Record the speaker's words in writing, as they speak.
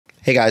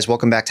Hey guys,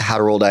 welcome back to How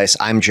to Roll Dice.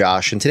 I'm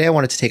Josh, and today I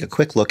wanted to take a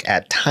quick look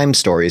at T.I.M.E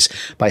Stories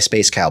by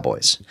Space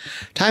Cowboys.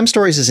 T.I.M.E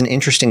Stories is an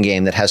interesting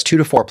game that has 2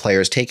 to 4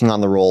 players taking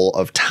on the role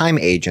of time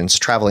agents,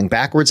 traveling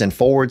backwards and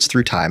forwards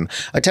through time,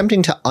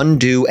 attempting to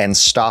undo and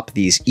stop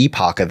these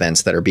epoch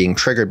events that are being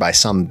triggered by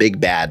some big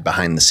bad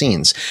behind the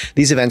scenes.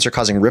 These events are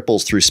causing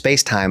ripples through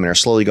space-time and are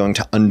slowly going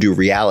to undo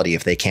reality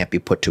if they can't be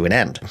put to an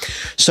end.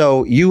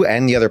 So you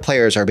and the other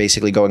players are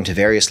basically going to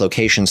various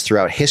locations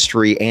throughout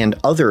history and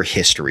other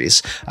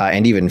histories,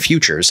 and even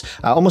futures,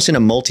 almost in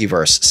a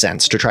multiverse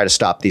sense, to try to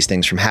stop these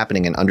things from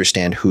happening and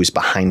understand who's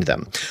behind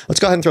them. Let's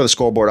go ahead and throw the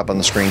scoreboard up on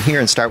the screen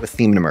here and start with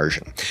theme and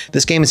immersion.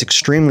 This game is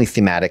extremely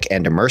thematic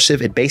and immersive.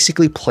 It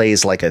basically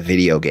plays like a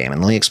video game,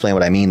 and let me explain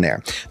what I mean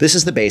there. This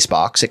is the base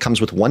box. It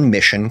comes with one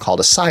mission called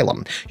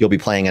Asylum. You'll be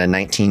playing in a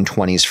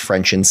 1920s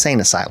French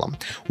insane asylum.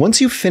 Once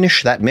you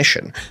finish that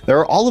mission, there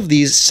are all of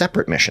these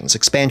separate missions,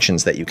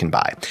 expansions that you can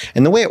buy.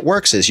 And the way it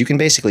works is you can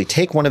basically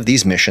take one of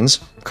these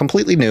missions,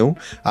 completely new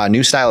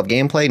style of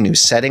gameplay, new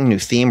setting, new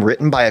theme,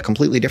 written by a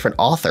completely different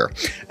author,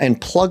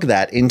 and plug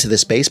that into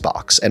this base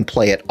box and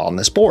play it on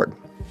this board.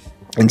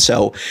 And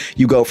so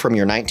you go from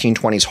your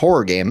 1920s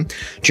horror game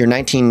to your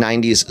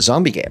 1990s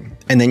zombie game,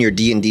 and then your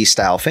D&D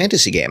style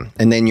fantasy game,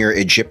 and then your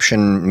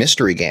Egyptian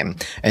mystery game,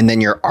 and then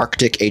your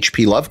Arctic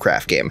H.P.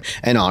 Lovecraft game,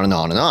 and on and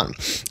on and on.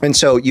 And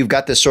so you've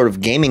got this sort of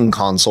gaming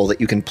console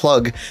that you can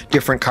plug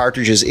different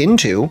cartridges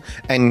into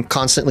and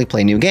constantly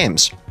play new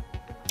games.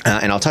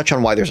 And I'll touch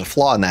on why there's a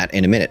flaw in that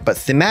in a minute. But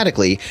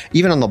thematically,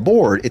 even on the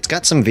board, it's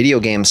got some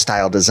video game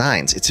style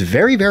designs. It's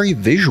very, very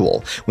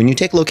visual. When you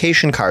take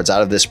location cards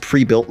out of this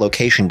pre-built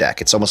location deck,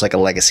 it's almost like a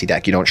legacy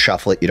deck. You don't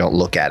shuffle it, you don't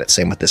look at it.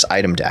 Same with this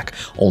item deck,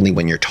 only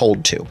when you're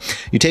told to.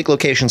 You take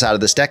locations out of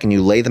this deck and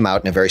you lay them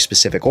out in a very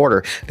specific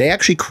order. They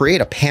actually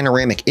create a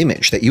panoramic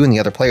image that you and the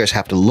other players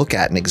have to look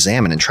at and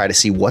examine and try to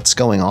see what's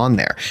going on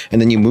there. And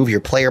then you move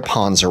your player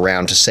pawns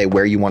around to say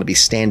where you want to be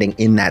standing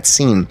in that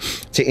scene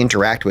to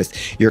interact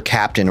with your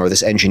captain or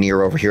this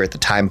engineer over here at the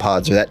time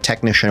pods or that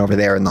technician over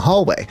there in the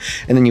hallway.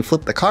 And then you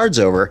flip the cards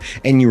over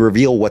and you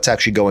reveal what's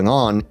actually going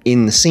on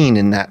in the scene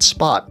in that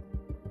spot.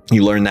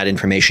 You learn that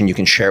information, you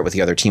can share it with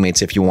the other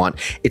teammates if you want.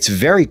 It's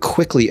very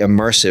quickly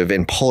immersive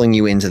in pulling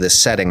you into this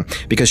setting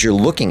because you're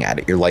looking at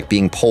it. You're like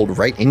being pulled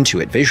right into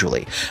it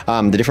visually.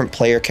 The different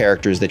player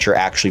characters that you're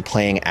actually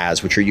playing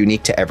as, which are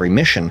unique to every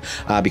mission,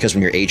 because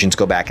when your agents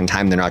go back in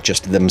time, they're not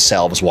just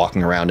themselves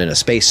walking around in a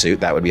spacesuit.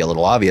 That would be a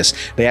little obvious.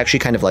 They actually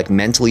kind of like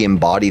mentally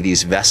embody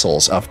these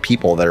vessels of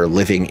people that are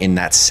living in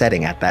that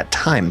setting at that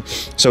time.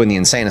 So in the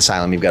insane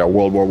asylum, you've got a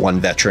World War I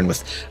veteran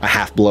with a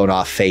half blown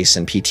off face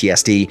and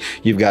PTSD.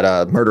 You've got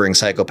a murdering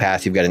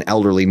psychopath, you've got an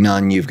elderly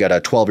nun, you've got a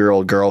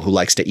 12-year-old girl who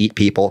likes to eat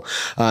people,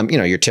 you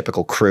know, your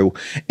typical crew,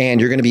 and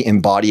you're going to be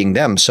embodying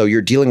them. So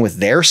you're dealing with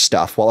their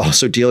stuff while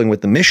also dealing with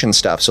the mission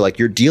stuff. So like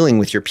you're dealing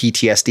with your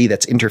PTSD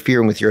that's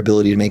interfering with your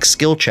ability to make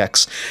skill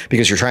checks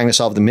because you're trying to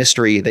solve the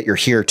mystery that you're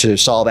here to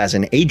solve as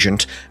an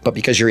agent, but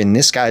because you're in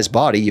this guy's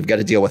body, you've got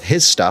to deal with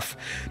his stuff.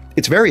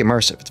 It's very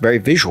immersive. It's very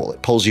visual.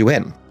 It pulls you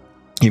in.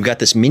 You've got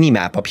this mini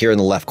map up here in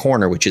the left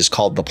corner, which is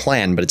called the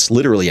plan, but it's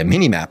literally a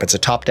mini map. It's a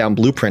top-down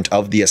blueprint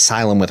of the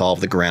asylum with all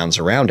of the grounds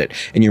around it.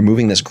 And you're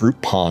moving this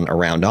group pawn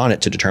around on it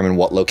to determine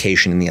what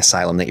location in the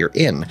asylum that you're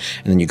in.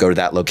 And then you go to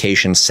that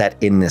location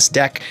set in this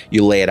deck,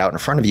 you lay it out in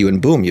front of you,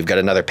 and boom, you've got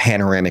another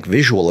panoramic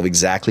visual of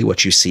exactly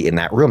what you see in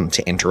that room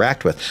to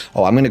interact with.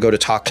 Oh, I'm going to go to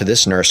talk to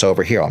this nurse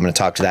over here. I'm going to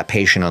talk to that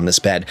patient on this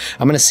bed.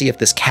 I'm going to see if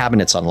this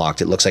cabinet's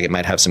unlocked. It looks like it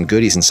might have some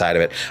goodies inside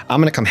of it.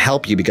 I'm going to come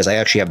help you because I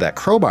actually have that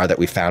crowbar that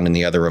we found in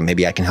the other room.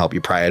 Maybe I can help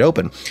you pry it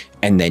open.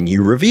 And then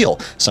you reveal.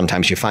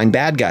 Sometimes you find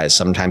bad guys,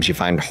 sometimes you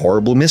find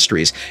horrible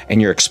mysteries,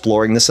 and you're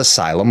exploring this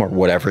asylum or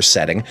whatever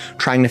setting,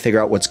 trying to figure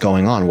out what's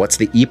going on. What's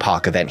the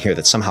epoch event here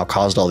that somehow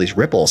caused all these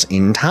ripples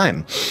in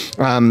time?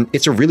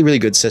 It's a really, really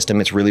good system.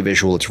 It's really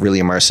visual. It's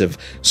really immersive.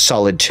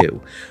 Solid 2.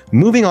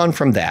 Moving on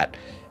from that,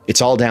 it's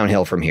all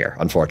downhill from here,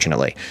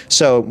 unfortunately.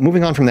 So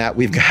moving on from that,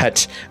 we've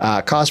got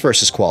cost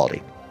versus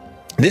quality.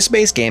 This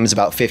base game is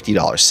about $50,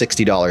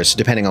 $60,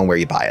 depending on where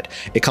you buy it.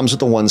 It comes with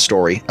the one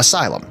story,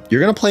 Asylum. You're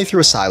going to play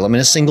through Asylum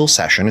in a single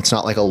session. It's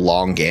not like a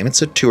long game.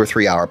 It's a 2 or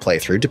 3 hour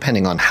playthrough,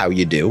 depending on how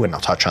you do, and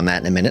I'll touch on that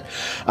in a minute.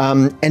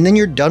 And then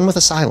you're done with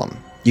Asylum.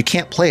 You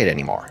can't play it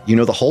anymore. You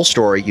know the whole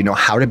story. You know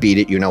how to beat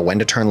it. You know when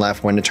to turn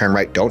left, when to turn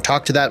right. Don't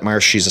talk to that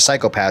Marsh. She's a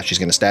psychopath. She's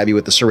going to stab you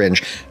with the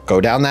syringe. Go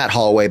down that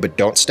hallway, but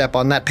don't step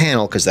on that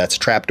panel because that's a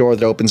trapdoor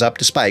that opens up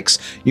to spikes.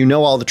 You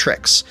know all the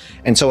tricks.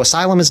 And so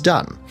Asylum is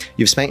done.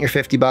 You've spent your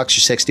 $50, your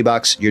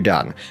 $60, you're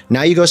done.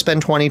 Now you go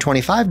spend $20,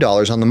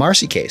 $25 on the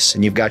Marcy case,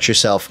 and you've got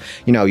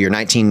yourself, you know, your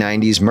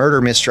 1990s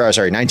murder mystery,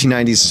 sorry,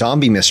 1990s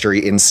zombie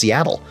mystery in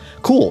Seattle.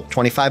 Cool,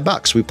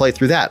 $25. We play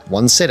through that,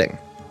 one sitting.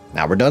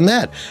 Now we're done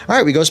that. All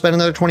right, we go spend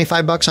another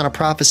 $25 on a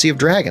Prophecy of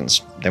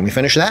Dragons. Then we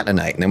finish that in a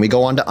night, and then we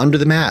go on to Under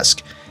the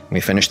Mask. We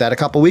finish that a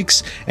couple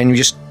weeks, and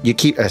you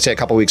keep, I say a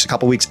couple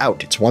weeks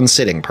out. It's one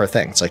sitting per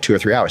thing. It's like 2 or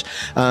 3 hours.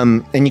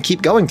 And you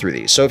keep going through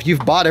these. So if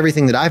you've bought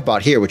everything that I've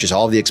bought here, which is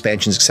all of the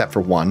expansions except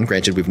for one,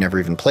 granted we've never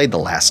even played the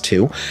last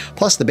two,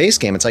 plus the base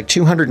game, it's like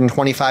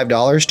 $225,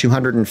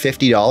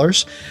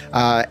 $250.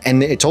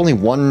 And it's only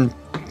one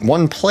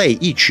play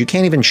each. You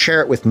can't even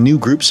share it with new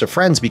groups of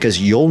friends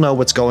because you'll know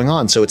what's going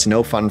on, so it's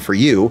no fun for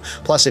you.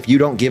 Plus, if you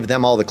don't give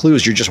them all the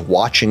clues, you're just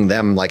watching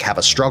them like have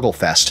a struggle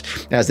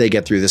fest as they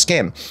get through this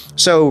game.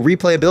 So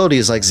replayability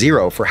is like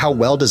zero for how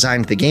well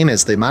designed the game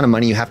is. The amount of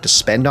money you have to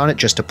spend on it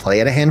just to play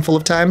it a handful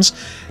of times,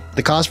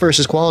 the cost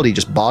versus quality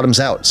just bottoms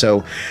out.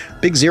 So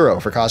big zero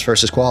for cost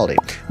versus quality.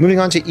 Moving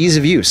on to ease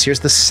of use, here's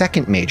the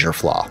second major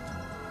flaw.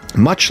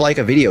 Much like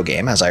a video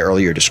game, as I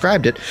earlier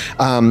described it,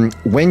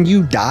 when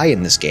you die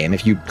in this game,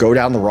 if you go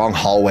down the wrong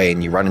hallway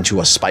and you run into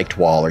a spiked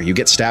wall, or you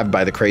get stabbed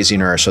by the crazy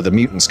nurse, or the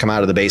mutants come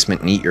out of the basement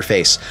and eat your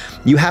face,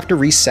 you have to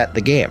reset the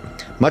game.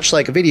 Much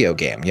like a video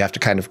game, you have to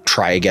kind of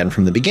try again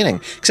from the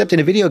beginning. Except in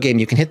a video game,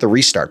 you can hit the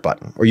restart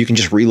button, or you can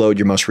just reload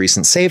your most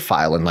recent save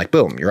file and like,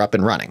 boom, you're up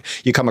and running.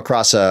 You come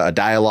across a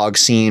dialogue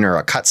scene or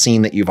a cut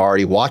scene that you've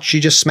already watched, you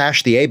just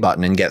smash the A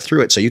button and get through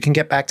it so you can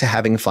get back to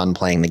having fun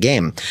playing the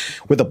game.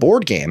 With a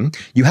board game,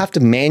 you have to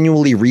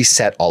manually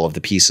reset all of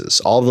the pieces.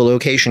 All of the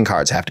location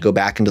cards have to go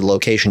back into the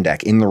location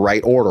deck in the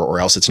right order, or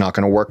else it's not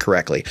going to work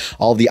correctly.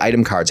 All of the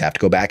item cards have to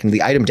go back into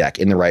the item deck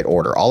in the right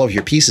order. All of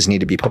your pieces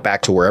need to be put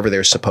back to wherever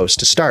they're supposed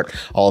to start.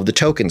 All of the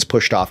tokens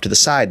pushed off to the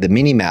side, the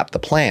mini map, the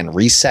plan,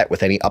 reset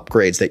with any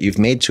upgrades that you've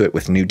made to it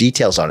with new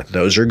details on it.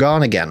 Those are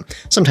gone again.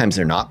 Sometimes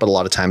they're not, but a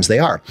lot of times they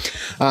are.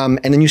 And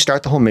then you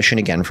start the whole mission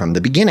again from the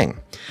beginning.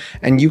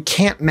 And you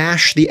can't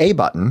mash the A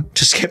button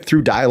to skip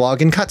through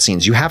dialogue and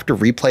cutscenes. You have to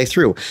replay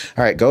through.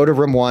 All right, go to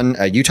room 1.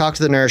 You talk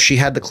to the nurse. She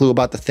had the clue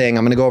about the thing.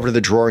 I'm going to go over to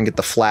the drawer and get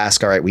the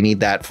flask. All right, we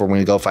need that for when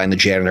we go find the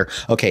janitor.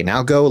 Okay,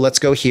 now let's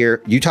go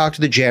here. You talk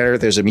to the janitor.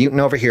 There's a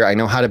mutant over here. I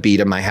know how to beat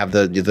him. I have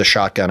the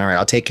shotgun. All right,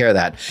 I'll take care of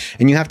that.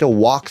 And you have to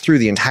walk through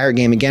the entire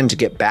game again to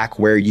get back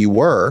where you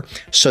were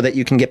so that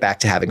you can get back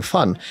to having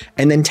fun.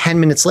 And then 10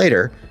 minutes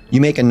later, you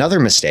make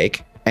another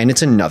mistake, and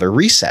it's another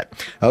reset.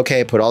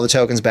 Okay, put all the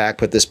tokens back,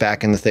 put this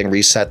back in the thing,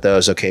 reset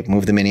those. Okay,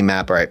 move the mini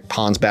map. All right,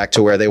 pawns back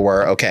to where they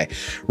were. Okay,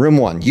 room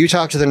 1, you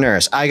talk to the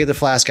nurse. I get the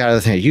flask out of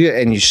the thing.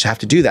 And you just have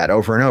to do that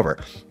over and over,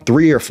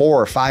 3 or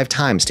 4 or 5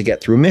 times to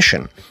get through a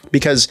mission.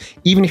 Because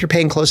even if you're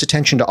paying close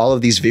attention to all of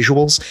these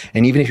visuals,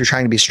 and even if you're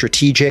trying to be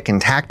strategic and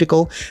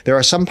tactical, there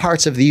are some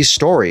parts of these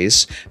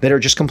stories that are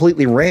just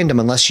completely random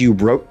unless you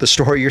wrote the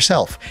story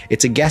yourself.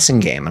 It's a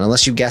guessing game, and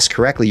unless you guess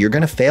correctly, you're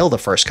going to fail the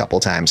first couple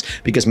times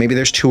because maybe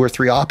there's 2 or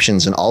 3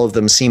 options and all of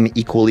them seem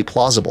equally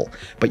plausible,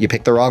 but you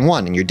pick the wrong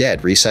one and you're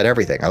dead. Reset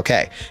everything.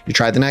 Okay, you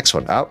try the next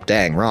one. Oh,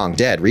 dang, wrong,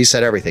 dead.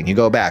 Reset everything. You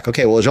go back.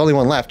 Okay, well, there's only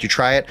one left. You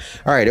try it.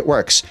 All right, it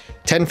works.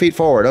 10 feet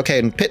forward. Okay,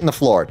 and pit in the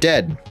floor.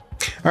 Dead.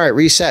 All right,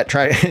 reset,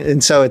 try.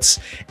 And so it's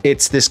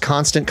this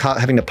constant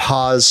having to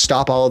pause,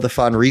 stop all of the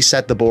fun,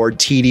 reset the board,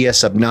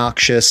 tedious,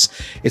 obnoxious.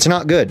 It's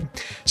not good.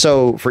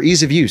 So for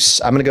ease of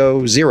use, I'm going to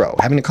go 0.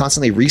 Having to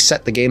constantly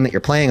reset the game that you're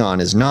playing on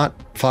is not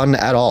fun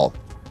at all.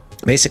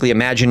 Basically,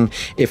 imagine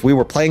if we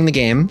were playing the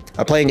game,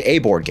 playing a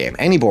board game,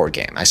 any board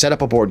game. I set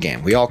up a board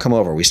game. We all come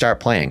over. We start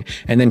playing.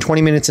 And then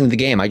 20 minutes into the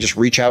game, I just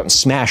reach out and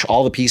smash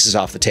all the pieces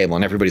off the table.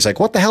 And everybody's like,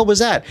 what the hell was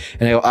that?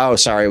 And I go, oh,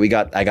 sorry,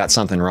 I got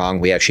something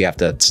wrong. We actually have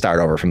to start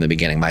over from the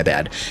beginning. My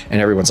bad.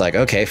 And everyone's like,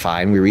 okay,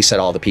 fine. We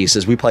reset all the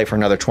pieces. We play for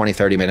another 20,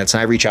 30 minutes.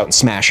 And I reach out and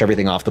smash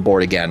everything off the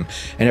board again.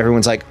 And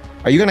everyone's like,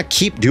 are you going to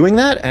keep doing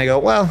that? And I go,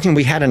 well,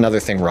 we had another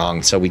thing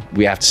wrong, so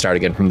we have to start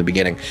again from the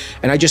beginning.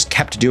 And I just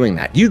kept doing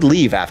that. You'd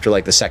leave after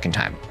like the second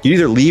time. You'd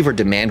either leave or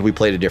demand we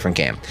played a different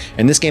game.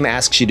 And this game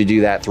asks you to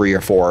do that 3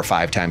 or 4 or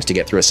 5 times to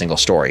get through a single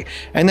story.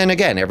 And then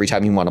again, every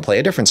time you want to play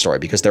a different story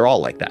because they're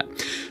all like that.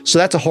 So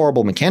that's a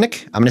horrible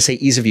mechanic. I'm going to say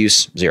ease of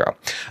use, 0.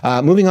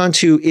 Moving on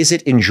to, is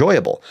it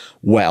enjoyable?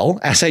 Well,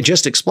 as I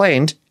just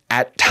explained,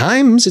 at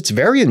times, it's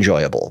very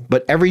enjoyable,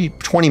 but every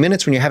 20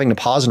 minutes when you're having to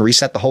pause and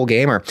reset the whole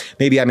game, or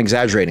maybe I'm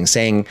exaggerating,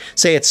 say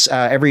it's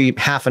every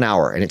half an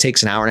hour and it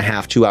takes an hour and a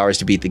half, 2 hours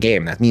to beat the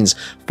game. That means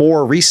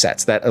 4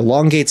 resets. That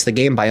elongates the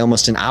game by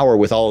almost an hour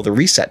with all of the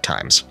reset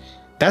times.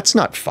 That's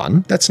not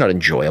fun. That's not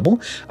enjoyable.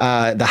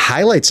 The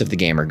highlights of the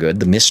game are good.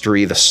 The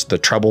mystery, the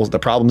troubles, the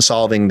problem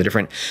solving, the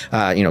different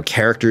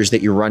characters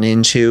that you run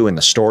into, and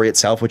the story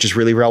itself, which is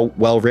really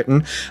well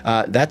written.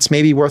 That's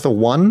maybe worth a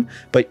 1,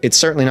 but it's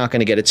certainly not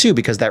going to get a 2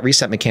 because that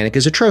reset mechanic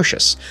is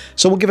atrocious.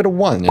 So we'll give it a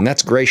 1, and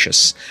that's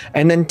gracious.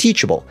 And then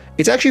teachable.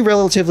 It's actually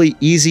relatively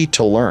easy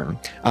to learn.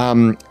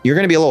 You're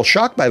going to be a little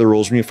shocked by the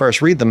rules when you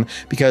first read them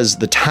because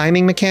the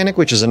timing mechanic,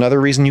 which is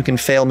another reason you can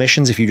fail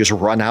missions if you just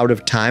run out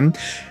of time.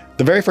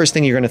 The very first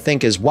thing you're going to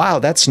think is, wow,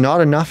 that's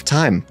not enough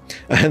time.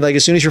 Like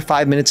as soon as you're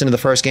 5 minutes into the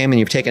first game and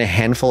you've taken a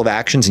handful of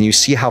actions and you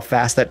see how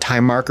fast that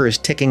time marker is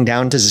ticking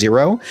down to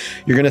 0,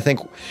 you're going to think,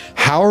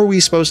 how are we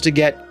supposed to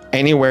get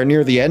anywhere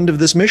near the end of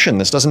this mission.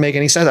 This doesn't make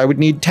any sense. I would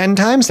need 10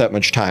 times that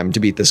much time to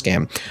beat this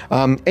game.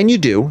 And you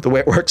do. The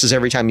way it works is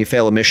every time you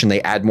fail a mission,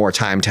 they add more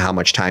time to how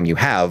much time you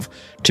have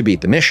to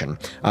beat the mission,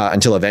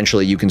 until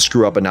eventually you can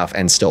screw up enough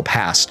and still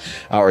pass,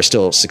 or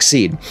still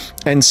succeed.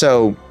 And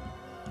so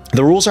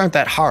the rules aren't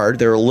that hard.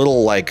 They're a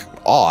little like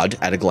odd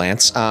at a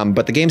glance,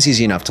 but the game's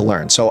easy enough to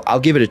learn. So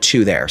I'll give it a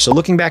 2 there. So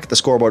looking back at the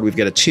scoreboard, we've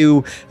got a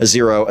 2, a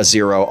 0, a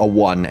 0, a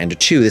 1, and a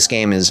 2. This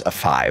game is a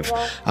 5.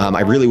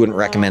 I really wouldn't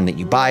recommend that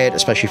you buy it,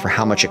 especially for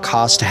how much it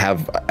costs to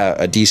have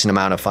a decent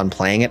amount of fun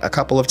playing it a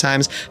couple of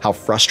times, how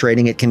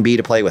frustrating it can be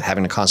to play with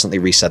having to constantly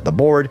reset the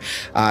board.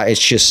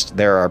 It's just,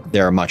 there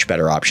are much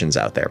better options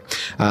out there.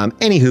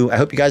 Anywho, I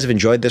hope you guys have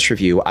enjoyed this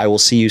review. I will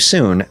see you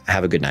soon.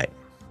 Have a good night.